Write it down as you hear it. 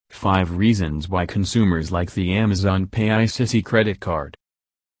5 reasons why consumers like the Amazon Pay ICICI credit card.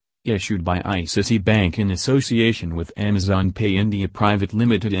 Issued by ICICI Bank in association with Amazon Pay India Private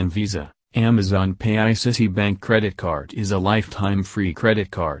Limited and Visa, Amazon Pay ICICI Bank credit card is a lifetime free credit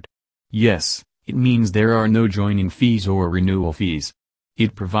card. Yes, it means there are no joining fees or renewal fees.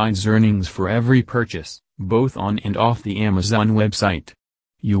 It provides earnings for every purchase, both on and off the Amazon website.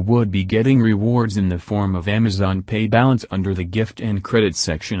 You would be getting rewards in the form of Amazon Pay balance under the gift and credit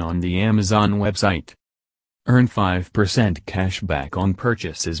section on the Amazon website. Earn 5% cashback on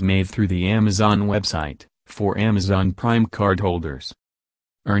purchases made through the Amazon website, for Amazon Prime cardholders.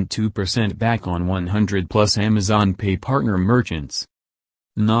 Earn 2% back on 100+ Amazon Pay partner merchants.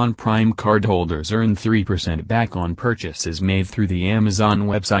 Non-Prime cardholders earn 3% back on purchases made through the Amazon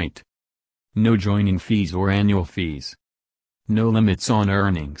website. No joining fees or annual fees. No limits on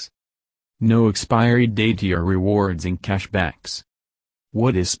earnings. No expiry date to your rewards and cashbacks.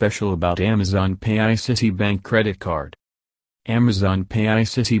 What is special about Amazon Pay ICICI Bank credit card? Amazon Pay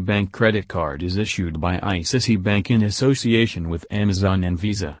ICICI Bank credit card is issued by ICICI Bank in association with Amazon and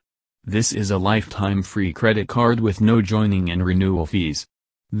Visa. This is a lifetime free credit card with no joining and renewal fees.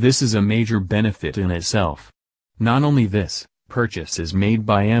 This is a major benefit in itself. Not only this, purchases made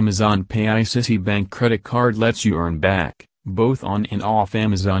by Amazon Pay ICICI Bank credit card lets you earn back, both on and off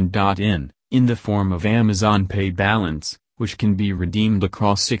Amazon.in the form of Amazon Pay balance, which can be redeemed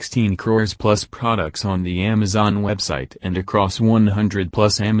across 16 crores plus products on the Amazon website and across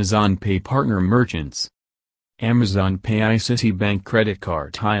 100+ Amazon Pay partner merchants. Amazon Pay ICICI Bank credit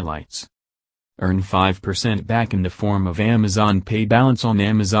card highlights. Earn 5% back in the form of Amazon Pay balance on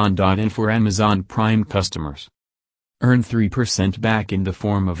Amazon.in for Amazon Prime customers. Earn 3% back in the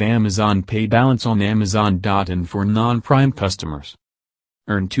form of Amazon Pay balance on Amazon.in for non-Prime customers.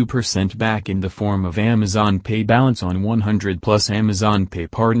 Earn 2% back in the form of Amazon Pay balance on 100+ Amazon Pay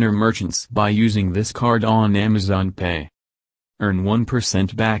partner merchants by using this card on Amazon Pay. Earn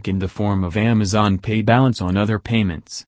 1% back in the form of Amazon Pay balance on other payments,